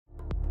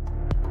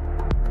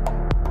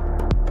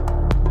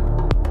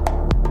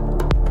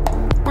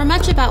We're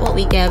much about what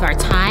we give our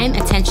time,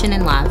 attention,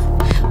 and love.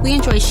 We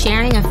enjoy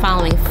sharing and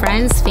following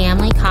friends,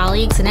 family,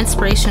 colleagues, and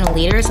inspirational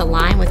leaders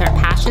aligned with our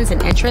passions and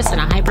interests in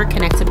a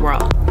hyper-connected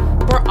world.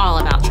 We're all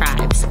about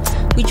tribes.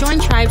 We join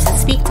tribes that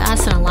speak to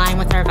us and align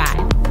with our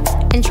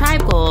vibe. In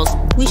Tribe Goals,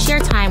 we share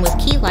time with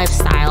key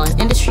lifestyle and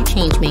industry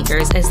change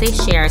makers as they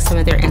share some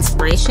of their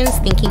inspirations,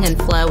 thinking, and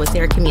flow with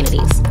their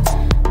communities.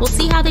 We'll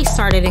see how they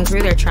started and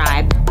grew their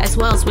tribe, as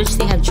well as which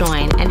they have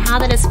joined and how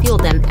that has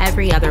fueled them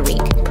every other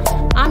week.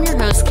 I'm your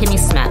host, Kimmy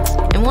Smith,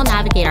 and we'll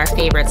navigate our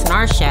favorites in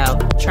our show,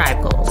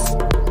 Tribe Goals.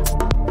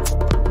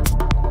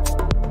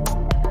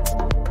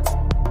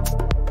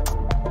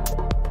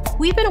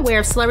 We've been aware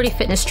of celebrity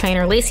fitness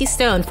trainer Lacey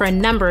Stone for a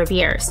number of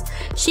years.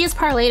 She has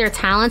parlayed her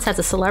talents as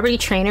a celebrity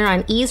trainer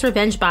on E's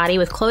Revenge Body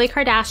with Khloe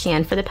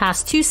Kardashian for the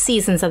past 2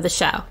 seasons of the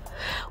show.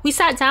 We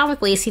sat down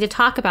with Lacey to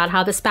talk about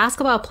how this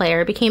basketball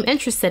player became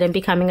interested in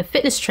becoming a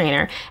fitness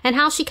trainer and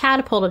how she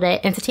catapulted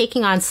it into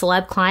taking on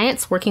celeb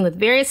clients, working with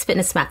various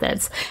fitness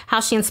methods, how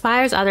she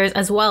inspires others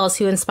as well as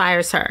who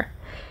inspires her.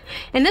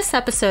 In this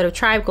episode of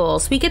Tribe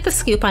Goals, we get the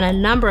scoop on a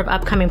number of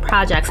upcoming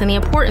projects and the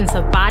importance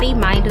of body,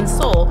 mind, and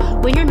soul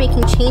when you're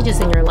making changes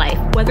in your life,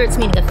 whether it's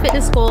meeting a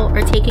fitness goal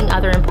or taking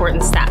other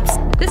important steps.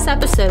 This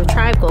episode of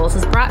Tribe Goals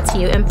is brought to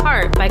you in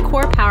part by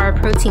Core Power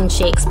Protein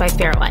Shakes by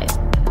Fairlife.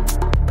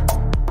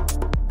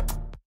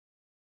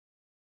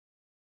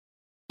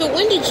 So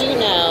when did you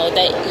know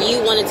that you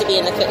wanted to be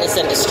in the fitness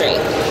industry?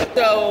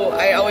 So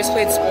I always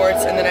played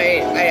sports, and then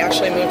I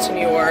actually moved to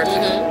New York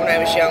when I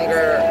was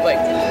younger,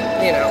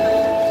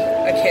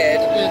 a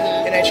kid,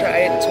 and I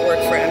tried to work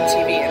for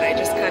MTV, and I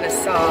just kind of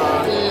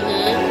saw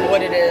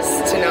what it is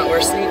to not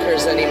wear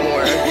sneakers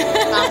anymore.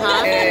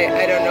 And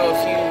I don't know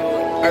if you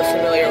are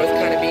familiar with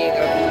kind of being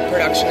a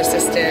production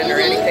assistant or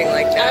anything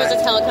like that. I was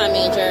a telecom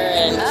major,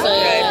 and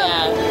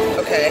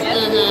Okay.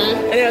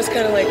 And I was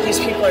kind of like, these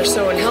people are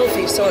so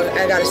unhealthy, so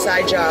I got a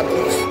side job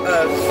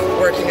of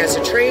working as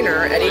a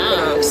trainer at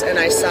Equinox, and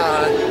I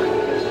saw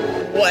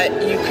what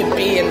you could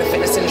be in the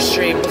fitness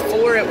industry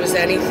before it was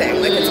anything.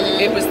 Like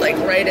it was like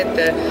right at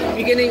the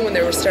beginning when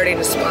they were starting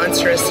to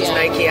sponsor us as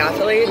Nike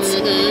athletes,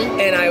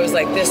 and I was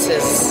like, this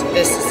is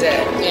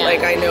it. Yeah.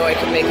 Like I know I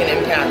can make an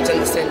impact in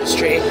this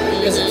industry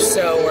because it's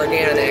so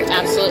organic.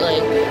 Absolutely.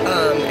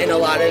 And a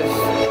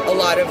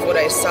lot of what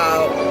I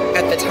saw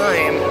at the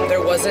time,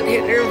 there wasn't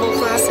hit interval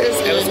classes.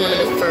 I was one of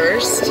the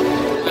first.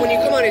 When you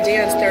come out of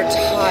dance, they're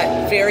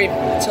taught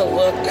to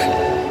look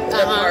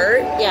the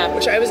part,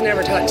 which I was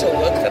never taught to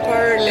look the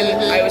part,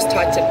 and I was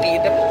taught to be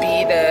the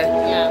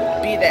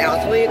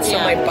athlete. So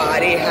my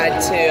body had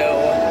to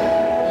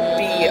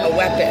be a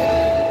weapon,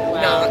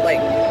 not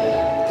like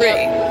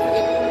pretty.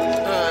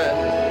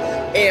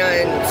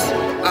 And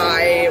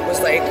I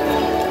was like,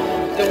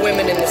 the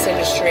women in this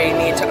industry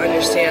need to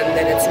understand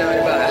that it's not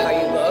about how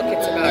you look,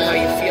 it's about how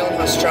you feel and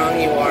how strong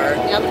you are.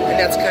 And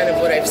that's kind of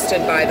what I've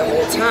stood by the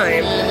whole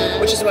time,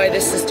 which is why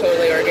this is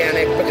totally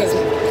organic, because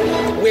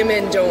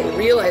women don't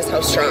realize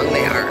how strong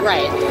they are.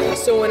 Right.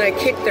 So when I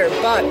kick their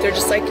butt, they're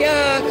just like,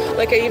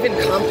 like I even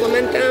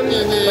compliment them,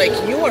 like,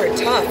 you are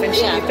tough. And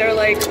they're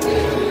like,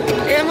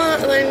 Emma,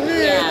 like,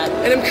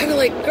 and I'm kind of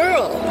like,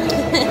 girl,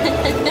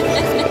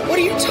 what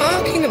are you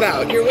talking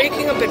about? You're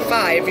waking up at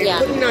 5, you're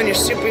putting on your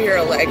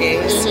superhero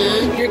leggings,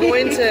 you're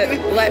going to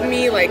let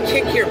me like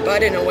kick your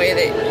butt in a way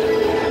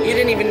that you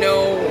don't even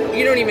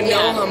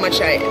know how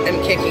much I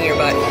am kicking your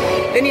butt.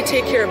 Then you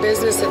take care of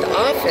business at the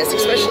office,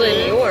 especially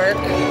in New York.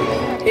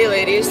 Hey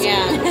ladies,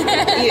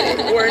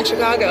 we're in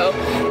Chicago,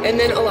 and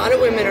then a lot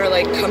of women are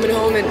like coming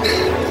home and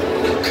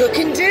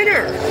cooking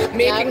dinner,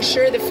 making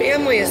sure the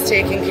family is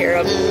taken care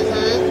of,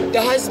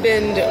 the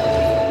husband,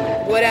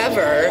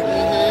 whatever,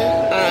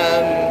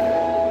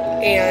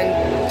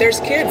 and there's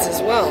kids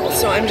as well.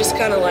 So I'm just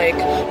kind of like,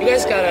 you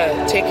guys gotta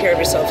take care of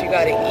yourself. You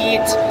gotta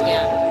eat.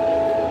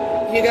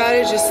 You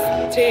gotta just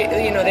take.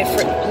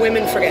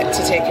 Women forget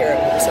to take care of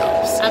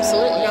themselves.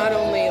 Absolutely. Not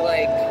only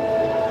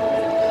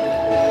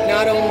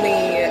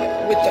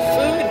with the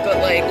food, but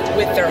like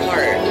with their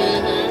heart.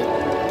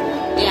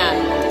 Yeah,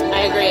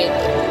 I agree.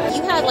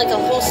 You have like a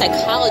whole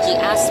psychology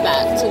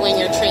aspect to when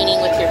you're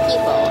training with your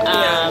people.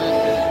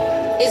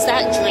 Is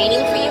that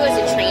draining for you as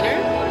a trainer?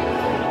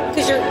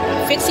 Because you're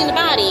fixing the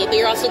body, but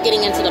you're also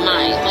getting into the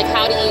mind. Like,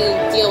 how do you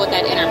deal with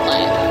that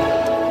interplay?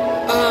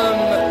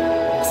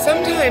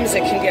 Sometimes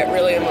it can get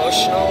really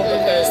emotional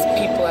because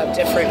people have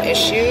different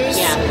issues.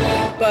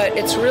 But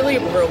it's really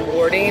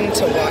rewarding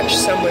to watch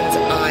someone's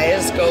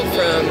eyes go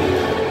from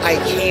I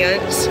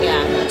can't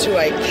to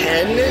I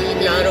can,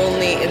 not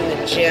only in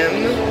the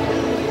gym,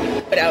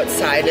 but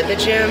outside of the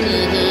gym,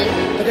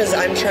 because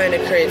I'm trying to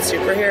create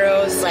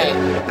superheroes. Right.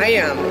 I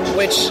am,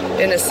 which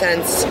in a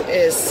sense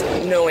is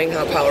knowing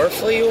how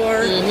powerful you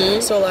are.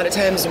 So a lot of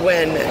times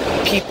when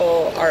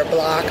people are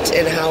blocked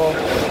in how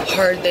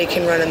hard they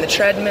can run on the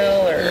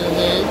treadmill or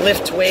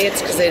lift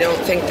weights because they don't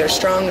think they're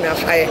strong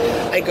enough,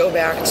 I go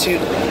back to,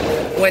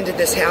 when did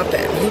this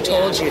happen? Who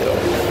told you?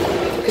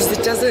 Because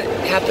it doesn't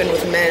happen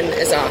with men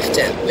as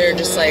often. They're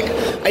just like,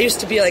 I used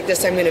to be like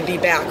this, I'm going to be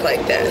back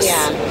like this.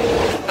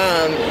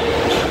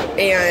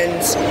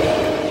 And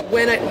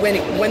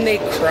when they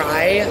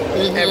cry,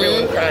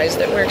 everyone cries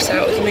that works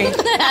out with me.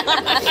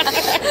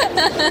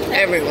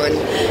 Everyone.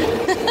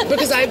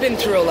 Because I've been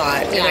through a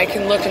lot, and I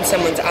can look in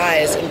someone's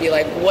eyes and be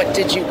like, what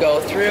did you go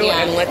through?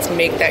 And let's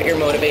make that your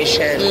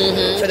motivation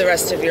for the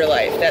rest of your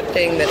life. That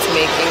thing that's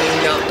making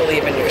you not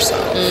believe in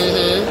yourself.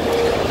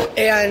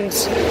 And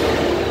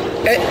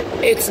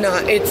it's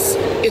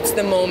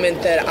the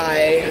moment that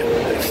I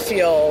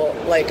feel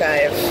like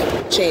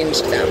I've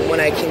changed them, when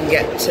I can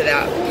get to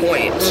that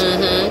point.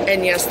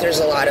 And yes, there's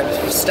a lot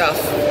of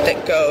stuff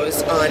that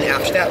goes on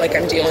after that. Like,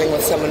 I'm dealing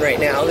with someone right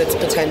now that's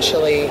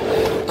potentially,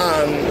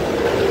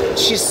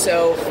 she's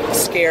so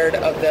scared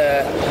of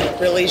the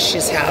release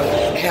she's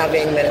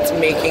having that it's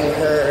making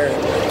her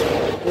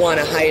want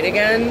to hide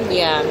again.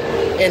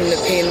 And the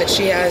pain that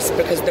she has,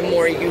 because the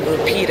more you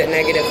repeat a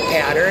negative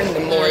pattern,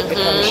 the more it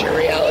becomes your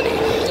reality.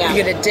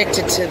 You get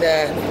addicted to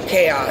the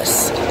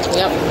chaos.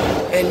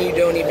 And you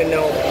don't even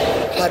know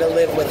how to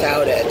live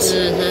without it.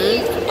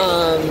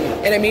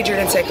 And I majored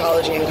in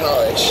psychology in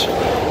college.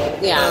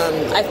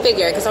 I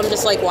figure, because I'm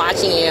just like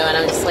watching you, and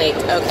I'm just like,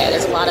 okay,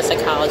 there's a lot of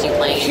psychology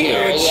playing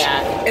here.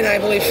 And I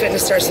believe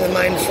fitness starts in the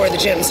mind before the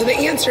gym. So the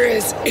answer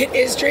is, it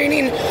is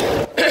draining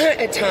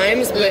at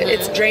times, but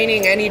it's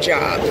draining any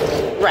job.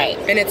 Right.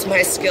 And it's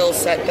my skill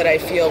set that I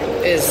feel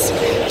is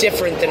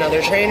different than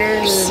other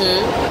trainers.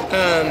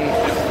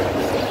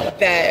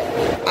 That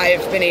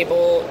I've been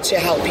able to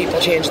help people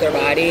change their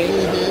body.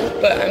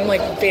 But I'm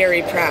like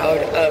very proud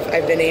of,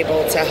 I've been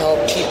able to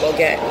help people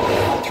get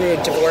through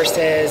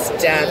divorces,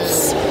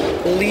 deaths,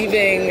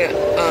 leaving,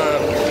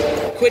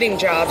 quitting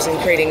jobs and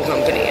creating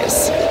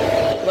companies.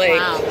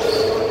 Like,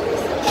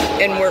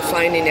 and we're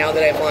finding now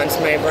that I've launched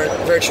my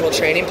virtual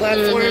training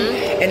platform,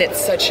 and it's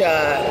such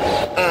a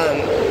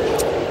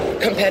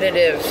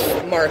competitive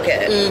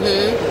market.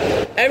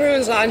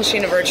 Everyone's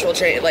launching a virtual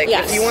training. Like,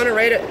 if you want to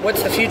write it,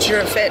 what's the future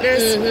of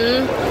fitness?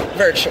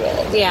 Virtual.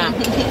 Beyond.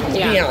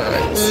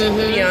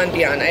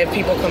 I have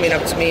people coming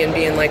up to me and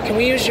being like, can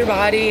we use your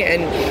body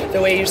and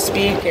the way you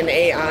speak and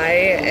AI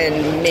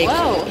and make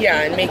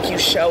and make you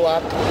show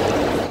up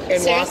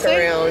and walk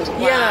around.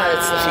 Yeah,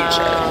 it's the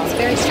future. It's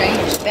very strange.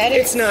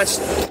 It's not,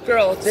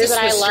 girl, this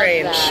was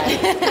strange.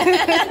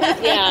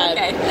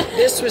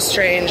 This was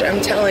strange,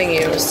 I'm telling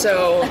you.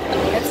 So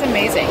that's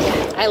amazing.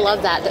 I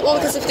love that. Well,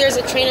 because if there's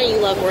a trainer you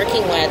love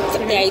working with,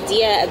 the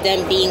idea of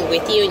them being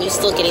with you and you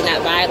still getting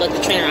that vibe, like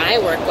the trainer I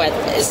work with,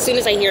 as soon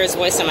as I hear his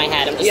voice in my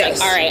head, I'm just like,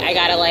 all right, I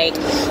gotta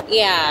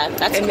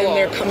that's and cool. then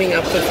they're coming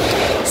up with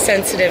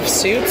sensitive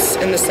suits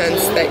in the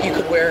sense that you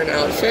could wear an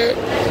outfit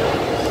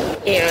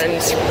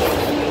and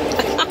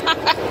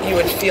you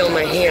would feel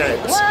my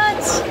hands.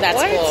 What?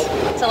 That's cool.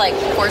 So like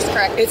course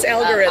correct. It's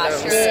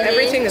algorithms.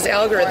 Everything is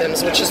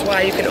algorithms, which is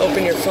why you can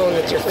open your phone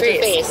with your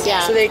face.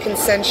 So they can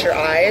sense your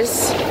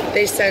eyes.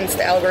 They sense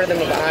the algorithm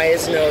of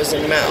eyes, nose,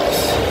 and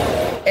mouth.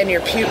 And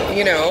your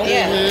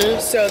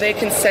so they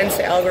can sense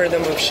the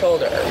algorithm of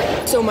shoulder.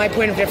 So my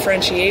point of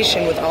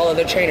differentiation with all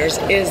other trainers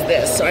is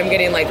this. So I'm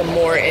getting like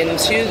more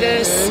into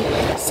this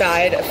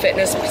side of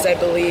fitness because I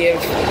believe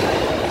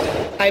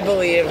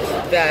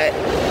that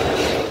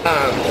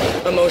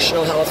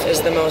emotional health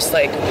is the most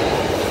like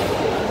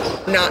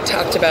not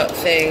talked about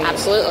thing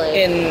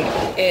in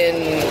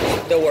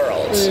the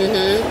world.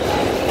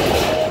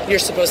 You're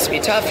supposed to be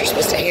tough, you're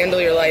supposed to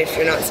handle your life,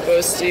 you're not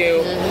supposed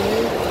to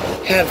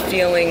have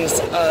feelings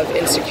of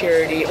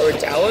insecurity or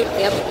doubt.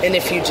 And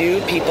if you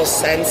do, people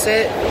sense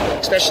it,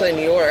 especially in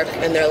New York,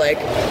 and they're like,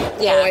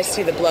 oh, I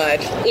see the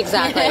blood.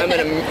 Exactly.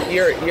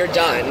 You're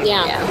done.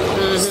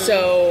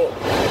 So,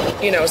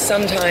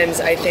 sometimes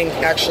I think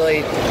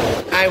actually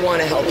I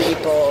want to help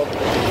people,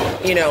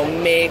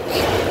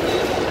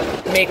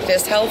 make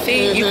this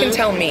healthy. You can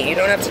tell me. You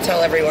don't have to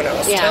tell everyone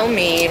else. Tell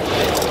me.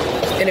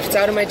 And if it's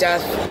out of my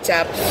depth,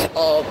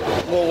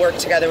 we'll work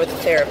together with a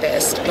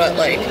therapist. But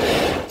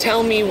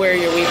tell me where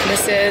your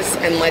weakness is,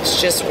 and let's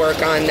just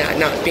work on that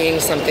not being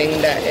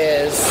something that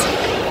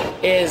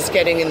is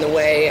getting in the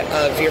way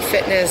of your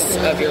fitness,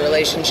 of your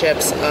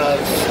relationships, of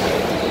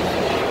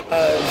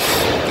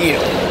you.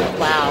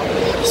 Wow.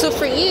 So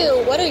for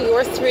you, what are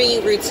your 3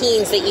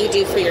 routines that you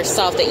do for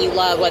yourself that you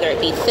love, whether it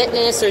be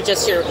fitness or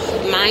just your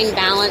mind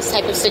balance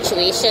type of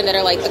situation, that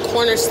are like the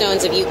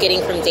cornerstones of you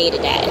getting from day to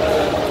day?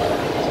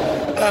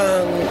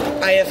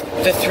 I have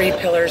the 3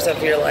 pillars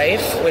of your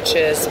life, which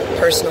is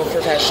personal,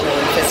 professional,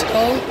 and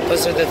physical.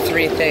 Those are the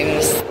 3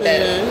 things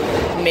that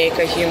make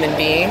a human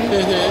being.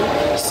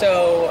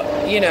 So,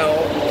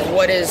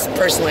 what is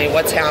personally,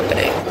 what's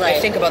happening? I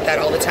think about that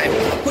all the time.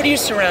 Who do you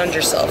surround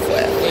yourself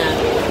with?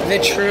 The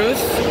truth,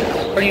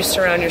 or do you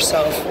surround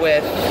yourself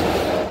with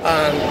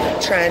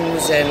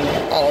trends and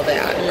all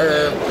that,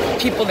 or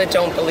people that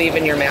don't believe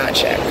in your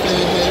magic?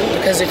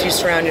 Because if you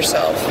surround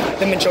yourself,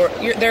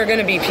 there are going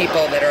to be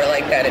people that are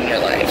like that in your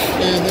life.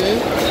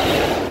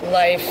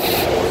 Life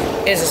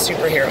is a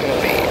superhero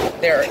movie.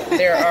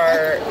 There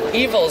are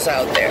evils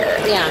out there.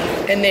 Yeah.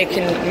 And they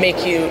can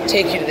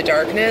take you to the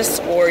darkness,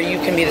 or you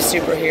can be the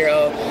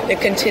superhero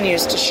that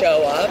continues to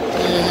show up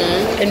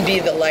and be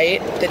the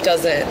light that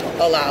doesn't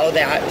allow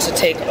that to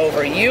take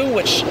over you,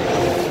 which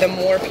the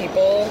more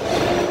people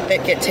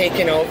that get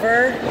taken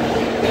over,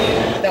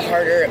 the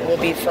harder it will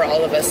be for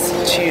all of us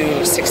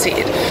to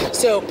succeed.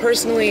 So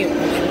personally,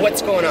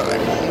 what's going on?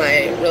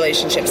 My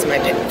relationships, my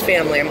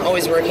family, I'm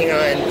always working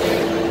on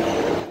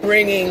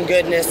bringing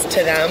goodness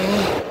to them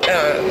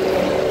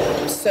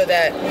so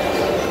that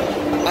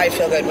I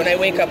feel good. When I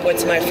wake up,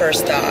 what's my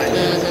first thought?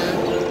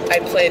 I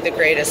play The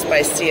Greatest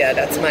by Sia.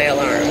 That's my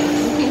alarm.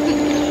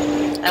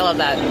 I love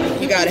that.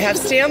 You gotta have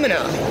stamina.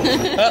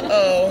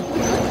 Uh-oh.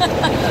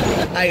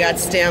 I got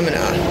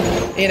stamina.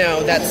 You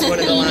know, that's one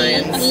of the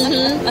lines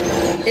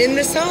in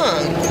the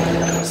song.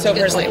 So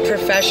personally,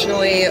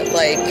 professionally,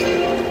 like,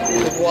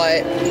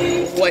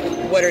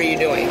 what are you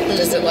doing?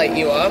 Does it light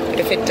you up?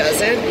 If it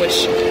doesn't,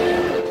 which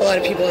a lot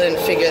of people didn't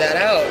figure that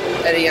out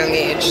at a young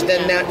age,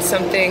 then that's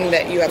something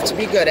that you have to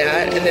be good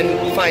at, and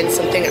then find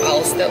something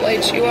else that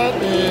lights you up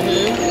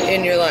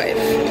in your life.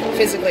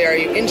 Physically, are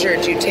you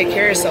injured? Do you take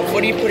care of yourself?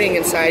 What are you putting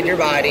inside your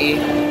body?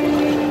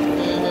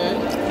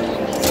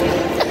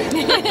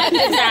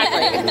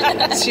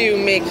 Exactly. To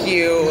make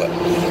you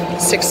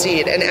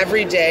succeed. And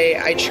every day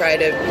I try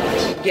to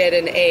get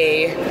an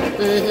A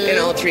in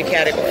all three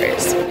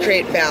categories.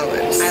 Create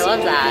balance. I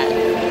love that.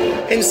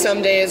 And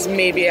some days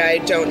maybe I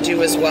don't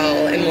do as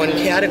well in one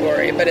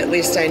category, but at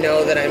least I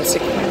know that I'm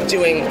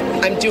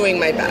doing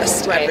my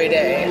best every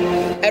day.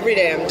 Every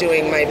day I'm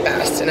doing my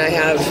best, and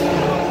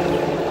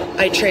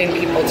I train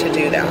people to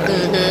do that.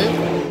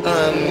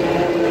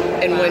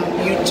 And when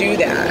you do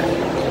that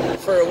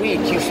for a week,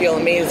 you feel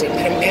amazing.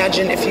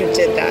 Imagine if you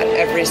did that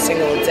every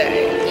single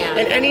day. Yeah.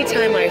 And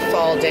anytime I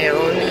fall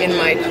down in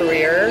my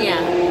career,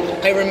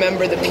 I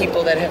remember the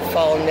people that have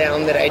fallen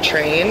down that I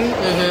train,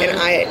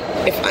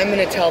 and if I'm going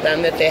to tell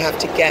them that they have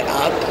to get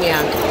up,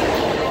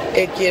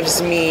 it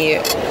makes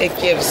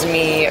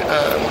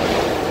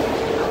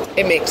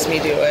me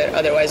do it.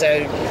 Otherwise,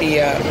 I would be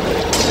a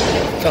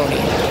phony.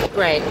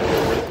 Right.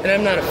 And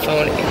I'm not a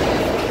phony.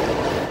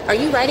 Are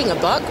you writing a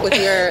book with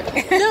your...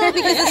 No,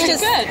 because it's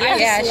just... I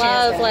just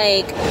love,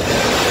 like...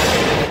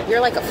 You're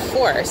like a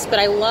force, but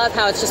I love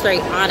how it's just very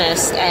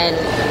honest and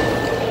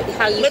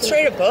how you... Let's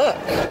write a book.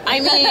 I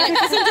mean,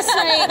 because I'm just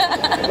like,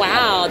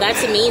 wow,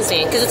 that's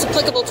amazing. Because it's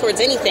applicable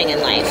towards anything in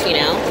life, you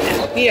know?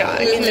 Yeah,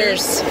 I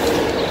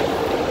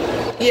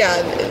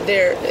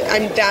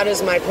mean, that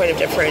is my point of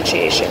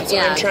differentiation. So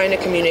I'm trying to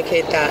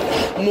communicate that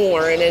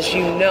more. And as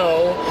you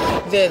know,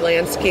 the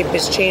landscape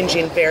is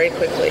changing very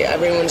quickly.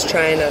 Everyone's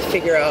trying to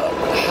figure out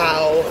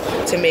how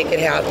to make it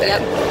happen.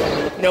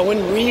 Yep. No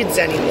one reads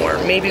anymore.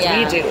 Maybe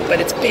we do, but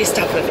it's based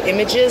off of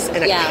images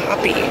and a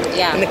copy.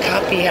 Yeah. And the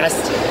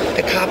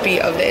copy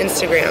of the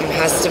Instagram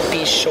has to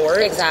be short,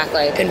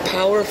 and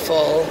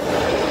powerful.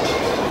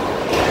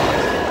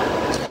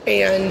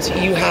 And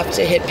you have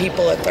to hit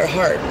people at their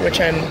heart, which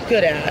I'm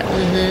good at.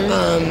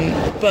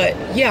 But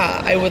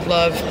yeah, I would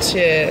love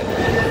to.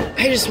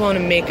 I just want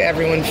to make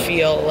everyone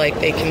feel like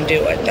they can do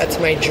it. That's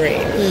my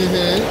dream.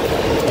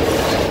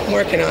 I'm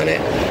working on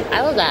it.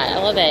 I love that. I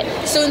love it.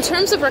 So in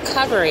terms of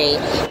recovery,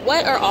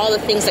 what are all the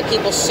things that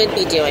people should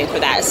be doing for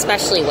that,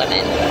 especially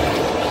women?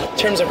 In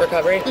terms of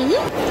recovery?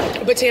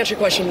 But to answer your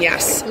question,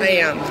 yes, I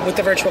am. With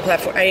the virtual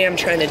platform, I am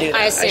trying to do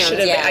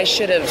that. I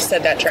should have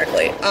said that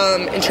directly.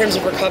 In terms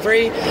of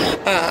recovery,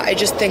 I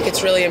just think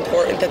it's really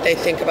important that they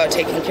think about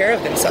taking care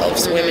of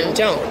themselves. Women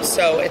don't.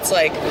 So it's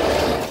like,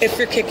 if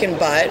you're kicking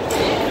butt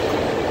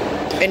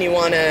and you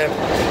want to,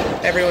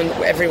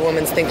 every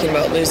woman's thinking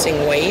about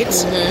losing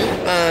weight,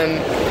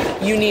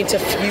 you need to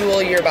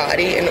fuel your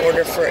body in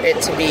order for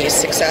it to be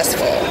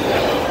successful.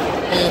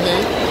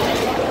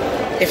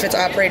 If it's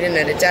operating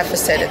at a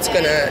deficit, it's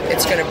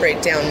gonna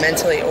break down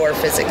mentally or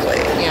physically.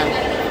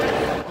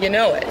 Yeah. You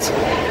know it.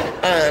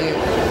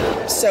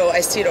 So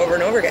I see it over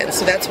and over again.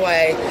 So that's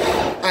why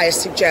I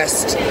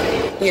suggest,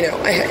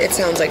 it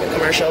sounds like a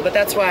commercial, but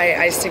that's why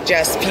I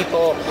suggest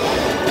people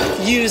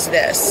use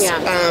this.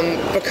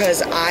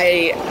 Because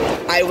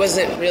I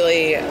wasn't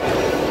really,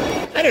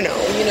 I don't know,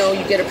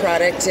 you get a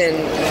product, and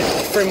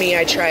for me,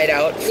 I tried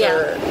out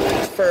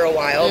for a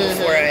while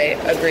before I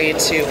agreed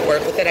to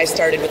work with it. I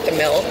started with the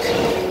milk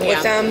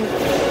with them,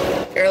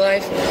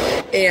 Fairlife,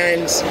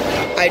 and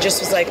I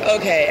just was like,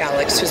 okay,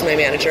 Alex, who's my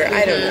manager,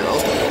 I don't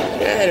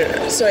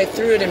know. So I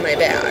threw it in my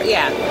bag.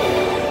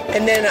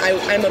 And then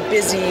I'm a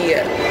busy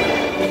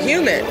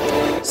human,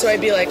 so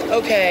I'd be like,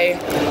 okay,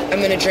 I'm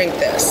going to drink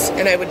this,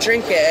 and I would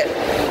drink it,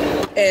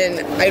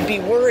 and I'd be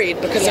worried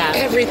because of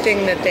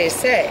everything that they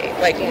say,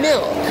 like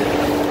milk.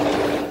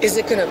 Is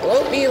it going to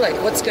bloat me? Like,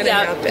 what's going to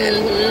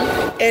happen?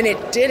 And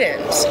it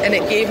didn't. And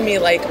it gave me,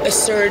 like, a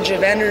surge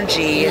of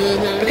energy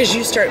because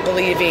you start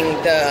believing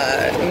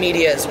the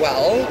media as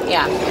well.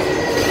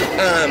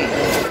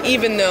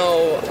 Even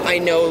though I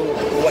know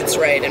what's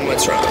right and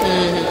what's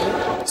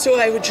wrong. So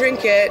I would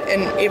drink it,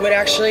 and it would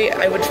actually,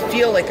 I would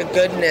feel like a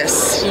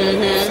goodness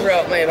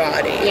throughout my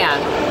body. Yeah.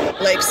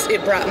 Like,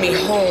 it brought me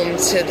home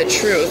to the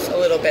truth a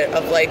little bit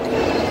of like,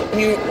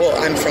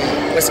 I'm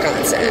from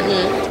Wisconsin.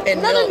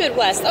 And Another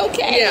Midwest,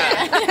 okay.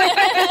 Yeah.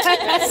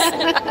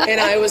 And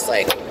I was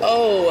like,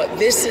 oh,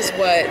 this is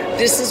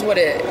what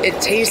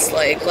it tastes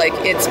like. Like,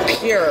 it's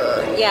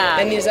pure. Yeah.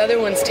 And these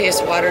other ones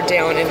taste watered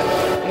down and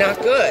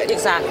not good.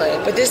 Exactly.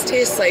 But this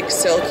tastes like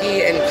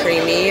silky and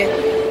creamy.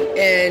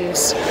 And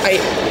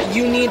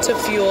you need to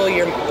fuel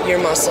your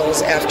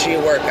muscles after you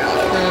work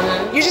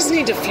out. You just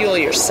need to fuel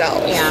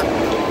yourself. Yeah.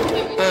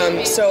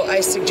 So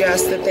I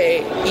suggest that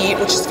they eat,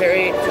 which is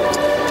very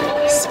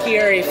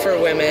scary for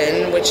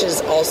women, which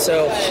is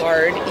also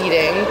hard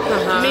eating.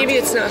 Maybe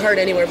it's not hard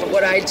anywhere, but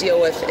what I deal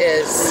with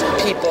is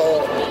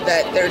people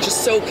that they're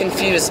just so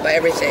confused by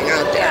everything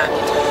out there.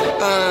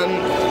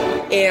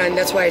 And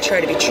that's why I try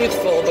to be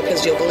truthful,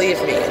 because you'll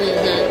believe me.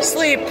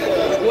 Sleep,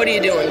 what are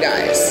you doing,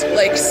 guys?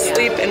 Like,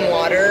 sleep and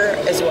water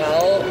as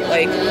well.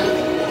 Like,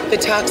 the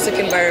toxic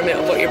environment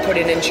of what you're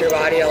putting into your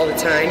body all the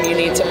time, you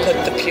need to put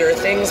the pure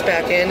things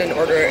back in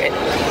order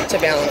to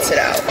balance it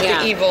out.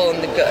 Yeah. The evil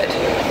and the good.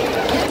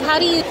 How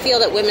do you feel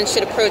that women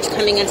should approach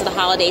coming into the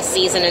holiday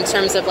season in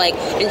terms of like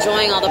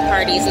enjoying all the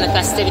parties and the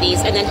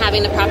festivities, and then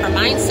having the proper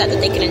mindset that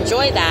they can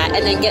enjoy that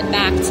and then get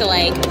back to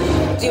like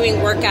doing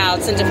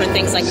workouts and different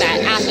things like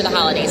that after the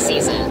holiday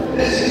season?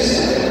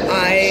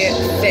 I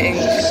think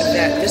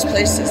that this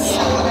place is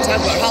talk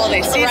about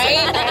holiday season.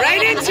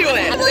 Right into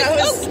it.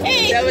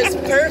 That was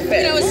perfect.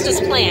 It's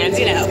just planned,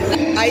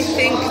 I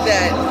think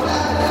that,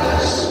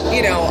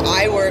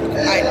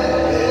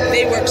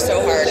 they work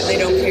so hard and they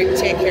don't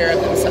take care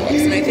of themselves.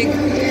 And I think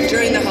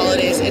during the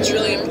holidays, it's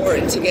really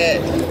important to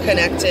get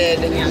connected.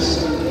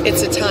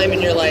 It's a time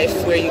in your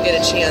life where you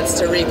get a chance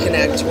to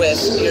reconnect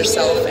with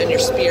yourself and your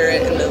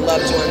spirit and the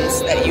loved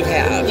ones that you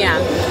have. Yeah.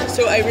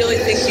 So I really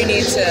think you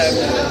need to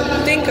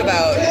think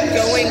about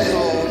going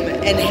home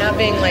and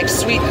having like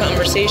sweet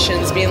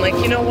conversations, being like,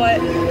 you know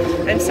what?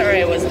 I'm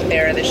sorry I wasn't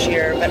there this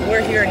year, but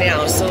we're here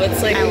now. So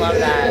let's I love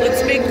that.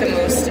 Let's make the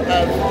most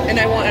of, and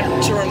I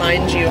want to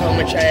remind you how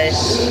much I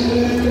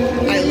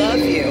love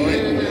you,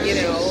 and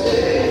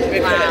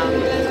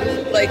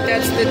like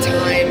that's the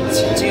time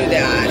to do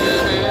that,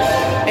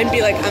 and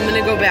be like, I'm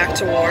gonna go back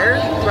to war,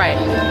 right?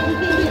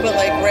 But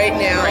like right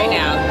now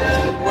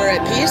we're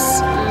at peace,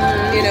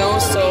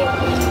 so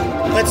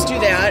let's do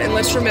that, and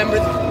let's remember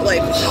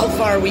like how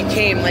far we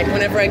came. Like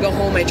whenever I go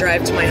home, I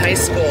drive to my high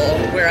school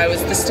where I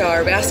was the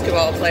star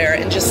basketball player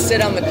and just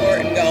sit on the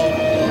court and go,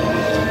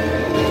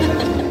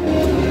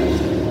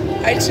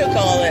 I took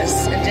all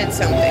this and did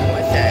something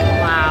with it.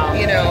 Wow.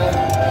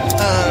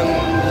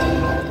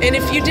 And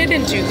if you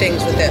didn't do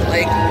things with it,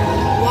 like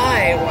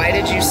why? Why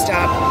did you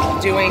stop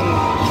doing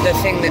the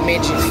thing that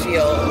made you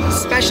feel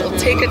special?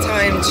 Take a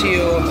time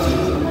to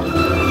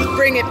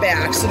bring it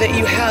back so that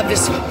you have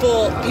this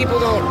full. People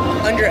don't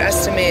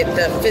underestimate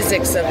the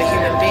physics of a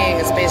human being.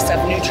 It's based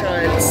off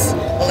neutrons,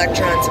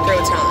 electrons,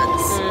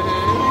 protons.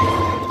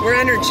 We're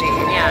energy.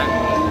 Yeah.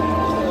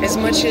 As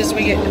much as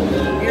we get,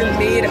 you're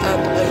made up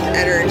of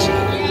energy.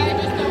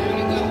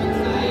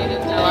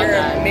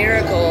 You're a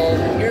miracle.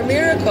 You're a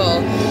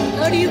miracle.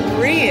 How do you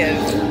breathe?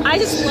 I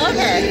just love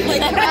it.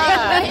 Like,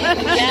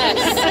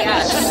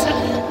 yes.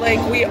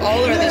 Like, we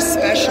all are this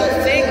special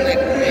thing.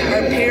 Like,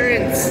 our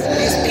parents,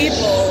 these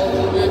people,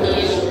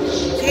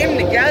 came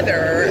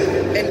together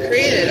and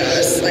created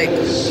us. Like,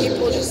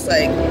 people just,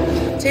 like,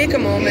 take a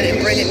moment and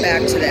bring it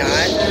back to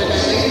that.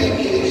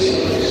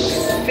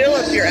 Fill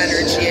up your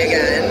energy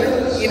again.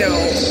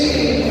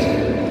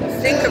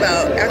 Think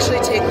about, actually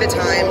take the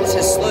time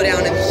to slow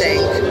down and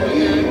think.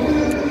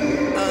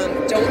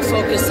 Don't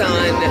focus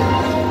on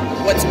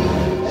what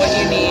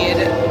you need,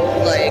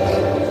 like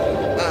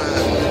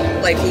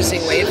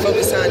losing weight.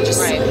 Focus on just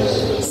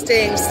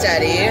staying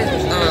steady, and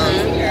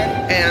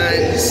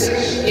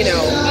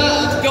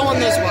go on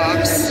those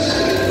walks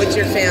with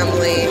your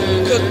family,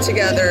 cook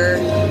together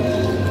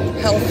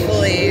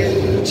healthfully.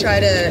 Try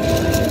to,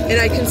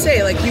 and I can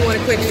say, like, you want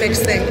a quick fix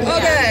thing.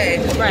 Okay,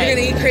 you're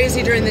gonna eat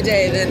crazy during the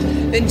day,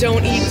 then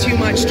don't eat too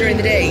much during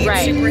the day.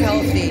 Eat super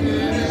healthy.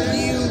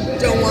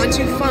 Don't want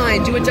to,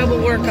 fine, do a double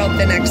workout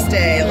the next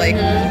day. Like,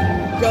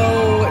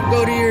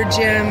 go to your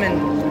gym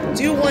and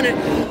do one.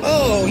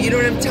 You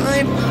don't have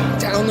time?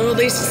 Download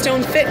Lacey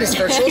Stone Fitness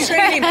virtual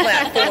training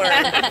platform.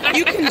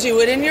 You can do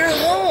it in your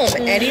home,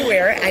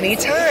 anywhere,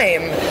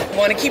 anytime.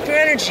 Want to keep your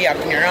energy up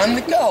and you're on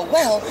the go?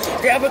 Well,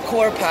 grab a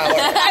Core Power.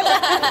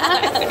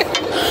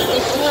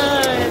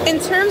 In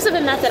terms of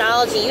a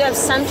methodology, you have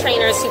some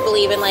trainers who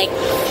believe in like,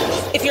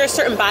 if you're a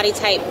certain body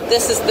type,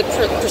 this is the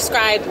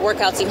prescribed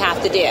workouts you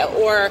have to do,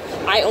 or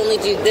I only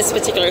do this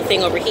particular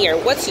thing over here.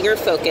 What's your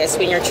focus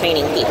when you're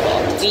training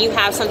people? Do you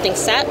have something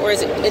set, or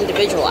is it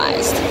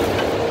individualized?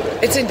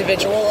 It's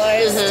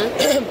individualized,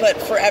 but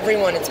for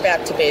everyone it's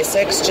back to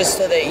basics, just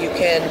so that you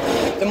can,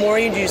 the more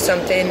you do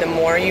something, the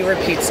more you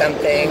repeat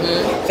something,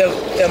 the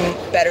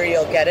better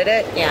you'll get at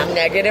it,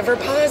 negative or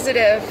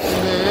positive.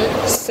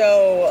 So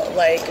So,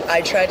 like,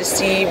 I try to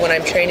see when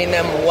I'm training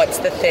them what's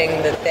the thing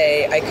that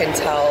I can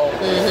tell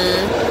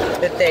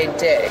that they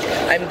dig.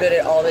 I'm good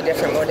at all the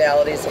different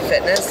modalities of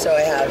fitness, so I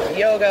have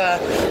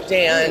yoga,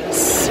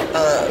 dance,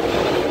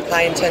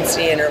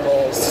 high-intensity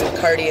intervals,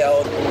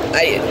 cardio,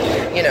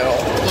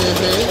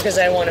 because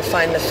I want to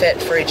find the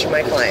fit for each of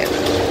my clients.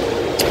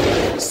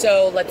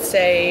 So let's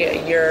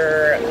say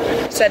you're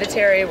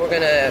sedentary, we're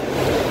going to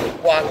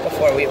walk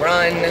before we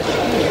run.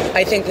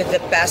 I think that the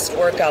best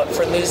workout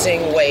for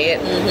losing weight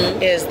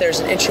is there's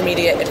an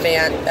intermediate,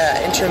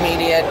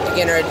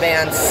 beginner,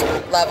 advanced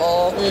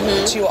level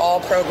to all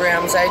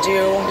programs I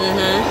do.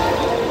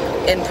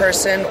 In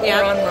person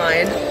or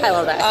online. I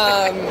love that.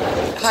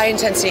 High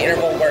intensity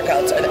interval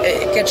workouts.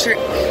 It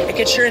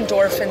gets your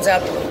endorphins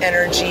up,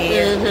 energy.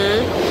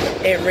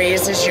 It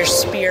raises your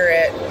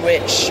spirit,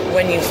 which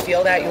when you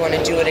feel that, you want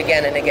to do it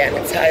again and again.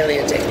 It's highly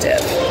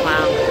addictive.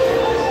 Wow.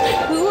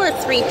 Who are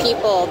 3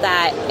 people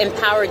that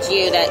empowered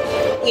you that,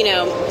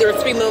 there were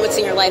 3 moments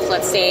in your life,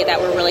 let's say,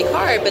 that were really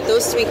hard, but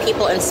those 3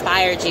 people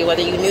inspired you,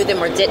 whether you knew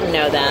them or didn't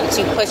know them,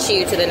 to push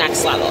you to the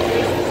next level?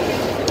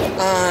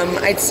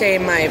 I'd say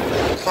my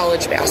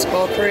college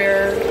basketball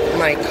career,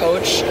 my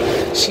coach,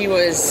 she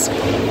was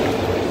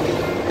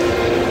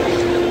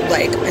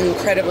like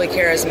incredibly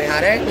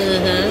charismatic,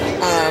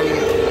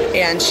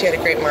 and she had a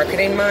great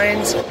marketing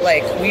mind.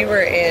 Like, we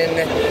were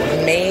in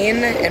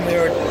Maine and we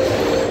were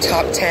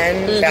top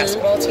 10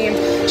 basketball team.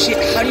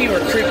 How do you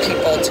recruit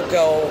people to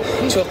go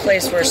to a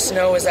place where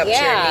snow is up to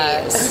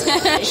your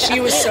knees? She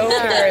was so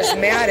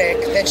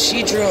charismatic that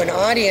she drew an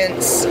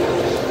audience.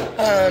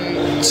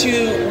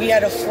 We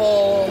had a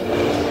full,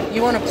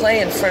 you want to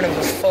play in front of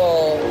a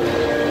full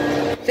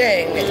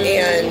thing,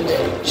 and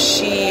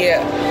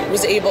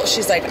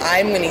she's like,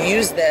 I'm going to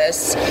use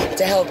this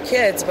to help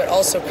kids, but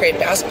also create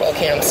basketball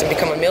camps and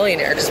become a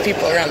millionaire, because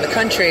people around the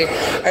country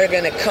are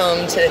going to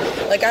come to,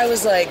 like, I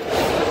was like,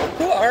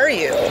 who are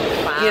you?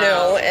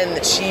 Wow. And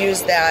that she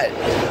used that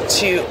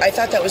I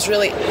thought that was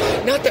really,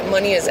 not that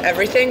money is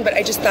everything, but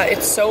I just thought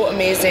it's so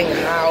amazing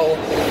how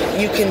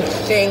you can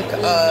think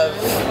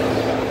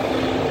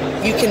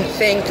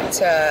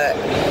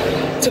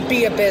to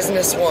be a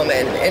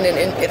businesswoman and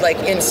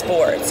in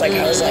sports. Like,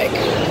 I was like,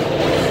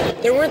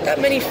 there weren't that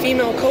many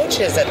female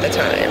coaches at the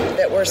time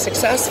that were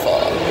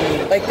successful.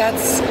 Like,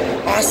 that's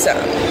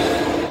awesome.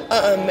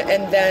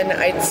 And then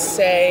I'd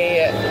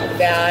say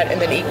that,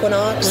 and then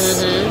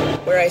Equinox,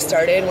 where I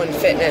started when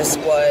fitness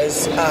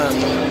was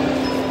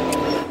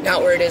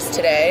not where it is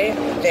today.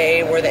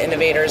 They were the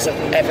innovators of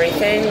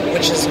everything,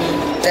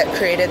 that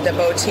created the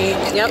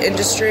boutique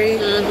industry.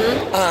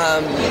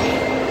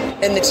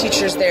 And the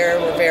teachers there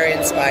were very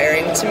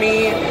inspiring to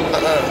me.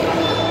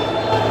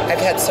 I've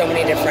had so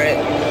many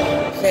different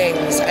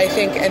things, I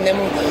think. And then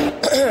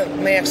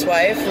my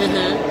ex-wife,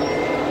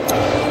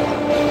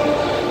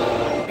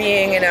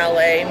 being in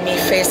LA, me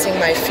facing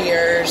my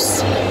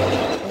fears,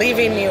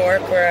 leaving New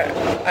York where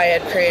I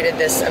had created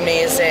this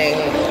amazing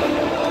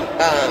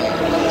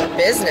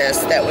business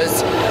that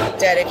was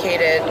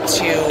dedicated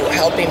to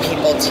helping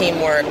people,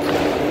 teamwork,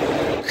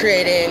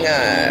 creating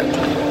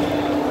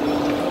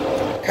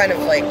kind of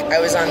like, I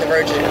was on the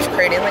verge of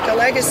creating like a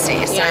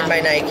legacy, signed by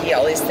Nike,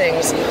 all these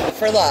things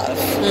for love,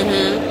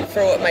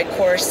 for what my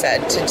core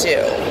said to do.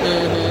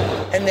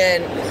 And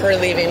then her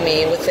leaving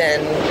me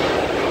within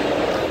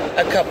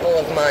a couple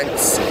of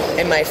months,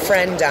 and my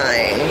friend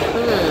dying,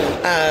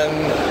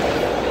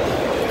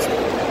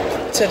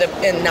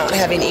 and not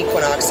having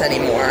Equinox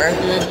anymore,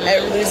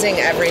 losing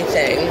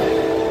everything,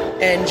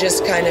 and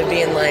just kind of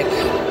being like,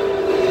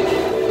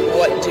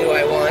 what do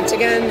I want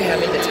again?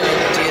 Having the time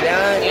to do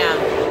that.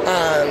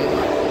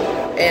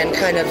 And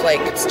kind of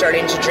like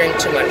starting to drink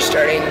too much,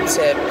 starting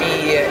to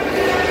be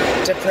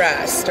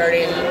depressed,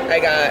 I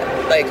got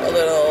like a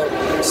little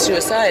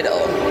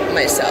suicidal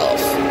myself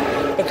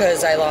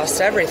because I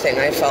lost everything.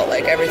 I felt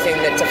like everything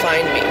that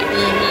defined me.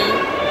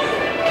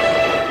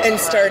 And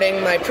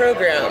starting my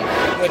program,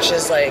 which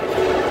is like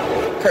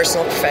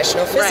personal,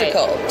 professional,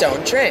 physical. Right.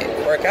 Don't drink,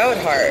 work out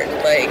hard.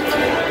 Like,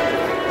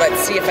 let's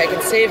see if I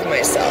can save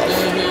myself.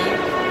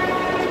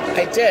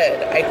 I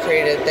did. I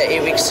created the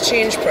 8 Weeks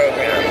Change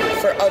program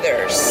for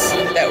others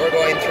that were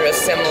going through a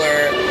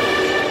similar,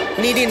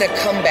 needing a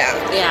comeback.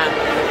 Yeah.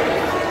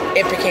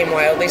 It became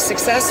wildly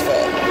successful.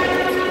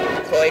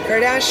 Khloe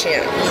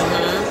Kardashian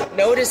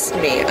noticed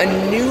me, a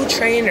new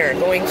trainer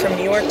going from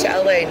New York to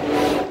LA.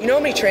 You know how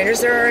many trainers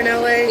there are in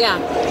LA? Yeah.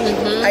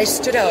 I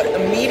stood out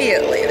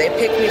immediately. They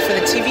picked me for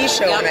the TV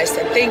show, and I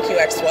said, thank you,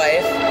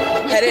 ex-wife.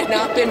 Had it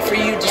not been for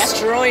you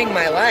destroying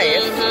my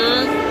life,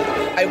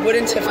 I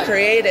wouldn't have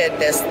created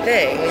this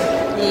thing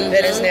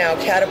that has now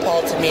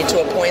catapulted me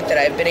to a point that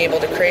I've been able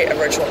to create a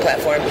virtual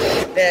platform,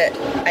 that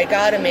I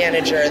got a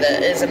manager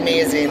that is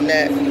amazing,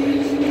 that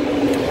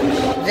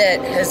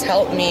has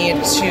helped me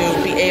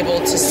to be able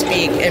to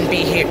speak and be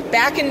here,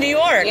 back in New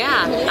York.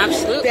 Yeah,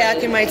 absolutely.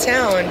 Back in my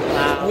town,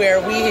 where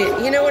we,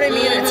 you know what I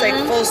mean? It's like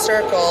full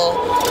circle,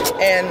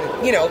 and,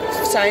 you know,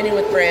 signing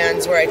with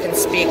brands where I can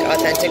speak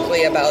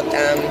authentically about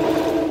them.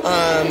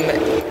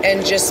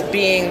 and just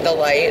being the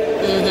light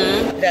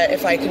that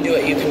if I can do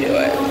it, you can do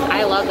it.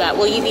 I love that.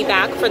 Will you be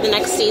back for the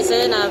next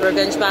season of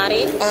Revenge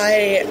Body?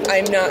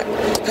 I'm not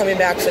coming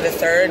back for the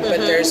third,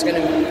 but there's going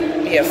to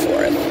be a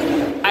fourth.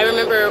 I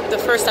remember the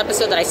first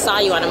episode that I saw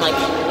you on, I'm like,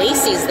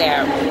 Lacey's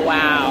there.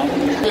 Wow.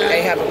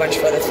 I have a bunch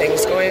of other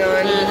things going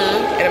on,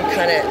 and I'm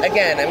kind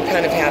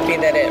of happy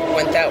that it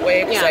went that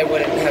way, because I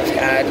wouldn't have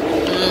had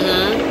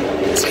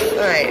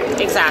time.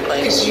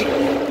 Exactly. Because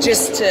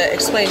just to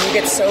explain, you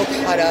get so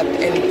caught up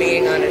in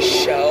being on a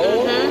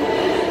show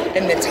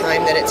and the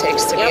time that it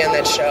takes to be on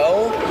that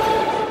show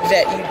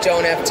that you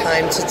don't have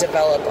time to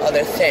develop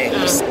other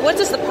things. What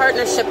does the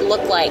partnership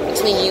look like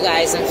between you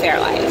guys and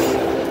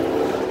Fairlife?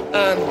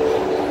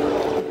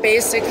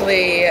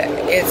 Basically,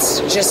 it's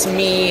just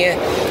me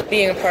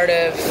being a part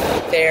of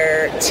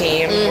their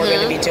team. We're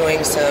going to be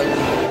doing some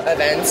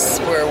events.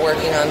 We're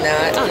working on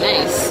that. Oh,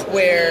 nice.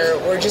 Where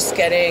we're just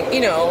getting,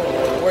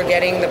 we're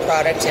getting the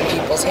product in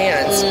people's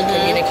hands,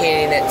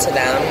 communicating it to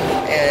them,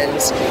 and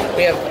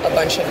we have a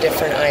bunch of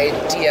different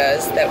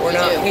ideas that we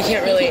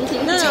can't really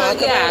talk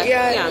about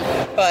yet. Yeah.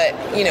 But,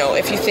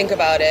 if you think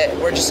about it,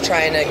 we're just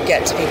trying to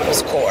get to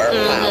people's core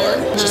power.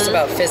 It's just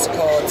about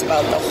physical. It's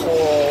about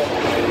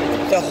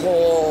the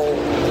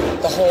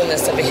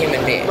wholeness of a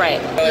human being.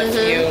 Right. So if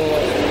you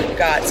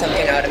got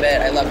something out of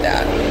it, I love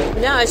that.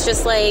 No, it's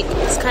just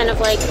it's kind of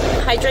like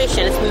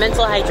hydration. It's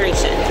mental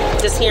hydration.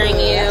 Just hearing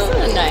you.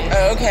 That's nice.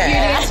 Oh, okay. You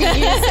need to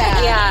use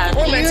that. Yeah.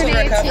 Or mental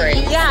recovery.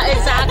 Yeah,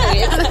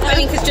 exactly.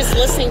 Because just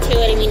listening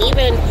to it,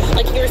 even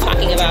like you were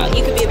talking about,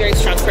 you could be a very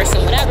strong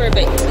person, whatever,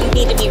 but you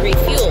need to be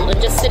refueled.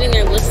 And just sitting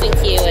there listening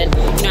to you, and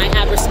I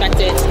have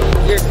respected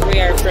your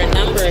career for a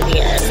number of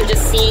years. So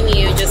just seeing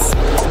you,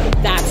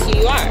 that's who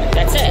you are.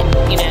 That's it.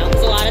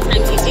 Because a lot of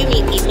times you do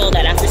meet people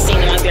that after seeing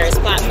them on various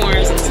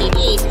platforms and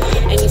TV,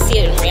 and you see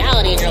it in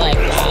reality, and you're like,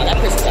 wow, that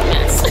person's a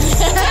mess.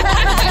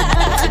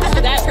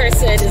 That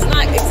person is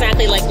not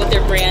exactly like what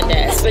their brand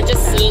is, but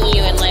just seeing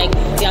you and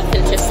the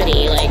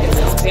authenticity,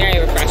 it's very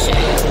refreshing.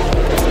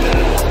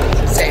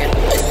 Same.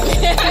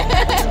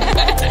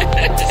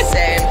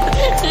 Same.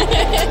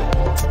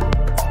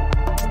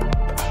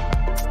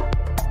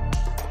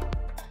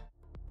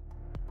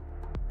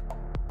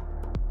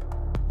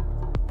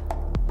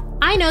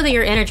 I know that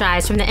you're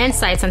energized from the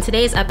insights on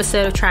today's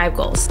episode of Tribe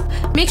Goals.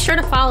 Make sure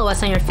to follow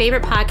us on your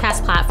favorite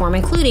podcast platform,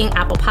 including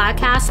Apple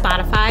Podcasts,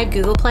 Spotify,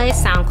 Google Play,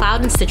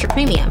 SoundCloud, and Stitcher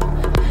Premium.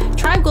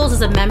 Tribe Goals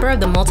is a member of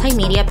the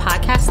multimedia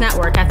podcast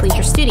network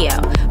Athleisure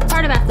Studio,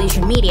 part of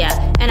Athleisure Media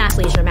and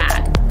Athleisure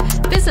Mag.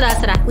 Visit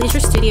us at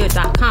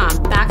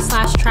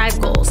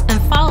athleisurestudio.com/tribegoals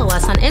and follow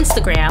us on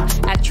Instagram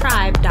at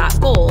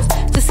tribe.goals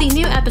to see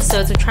new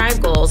episodes of Tribe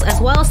Goals, as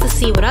well as to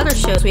see what other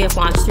shows we have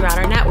launched throughout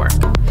our network.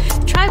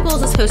 Tribe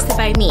Goals is hosted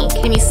by me,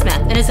 Kimmy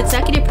Smith, and is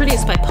executive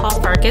produced by Paul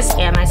Farkas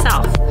and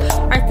myself.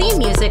 Our theme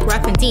music,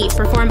 Rough and Deep,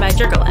 performed by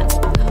Jurgalin.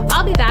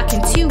 I'll be back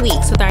in 2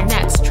 weeks with our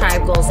next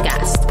Tribe Goals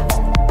guest.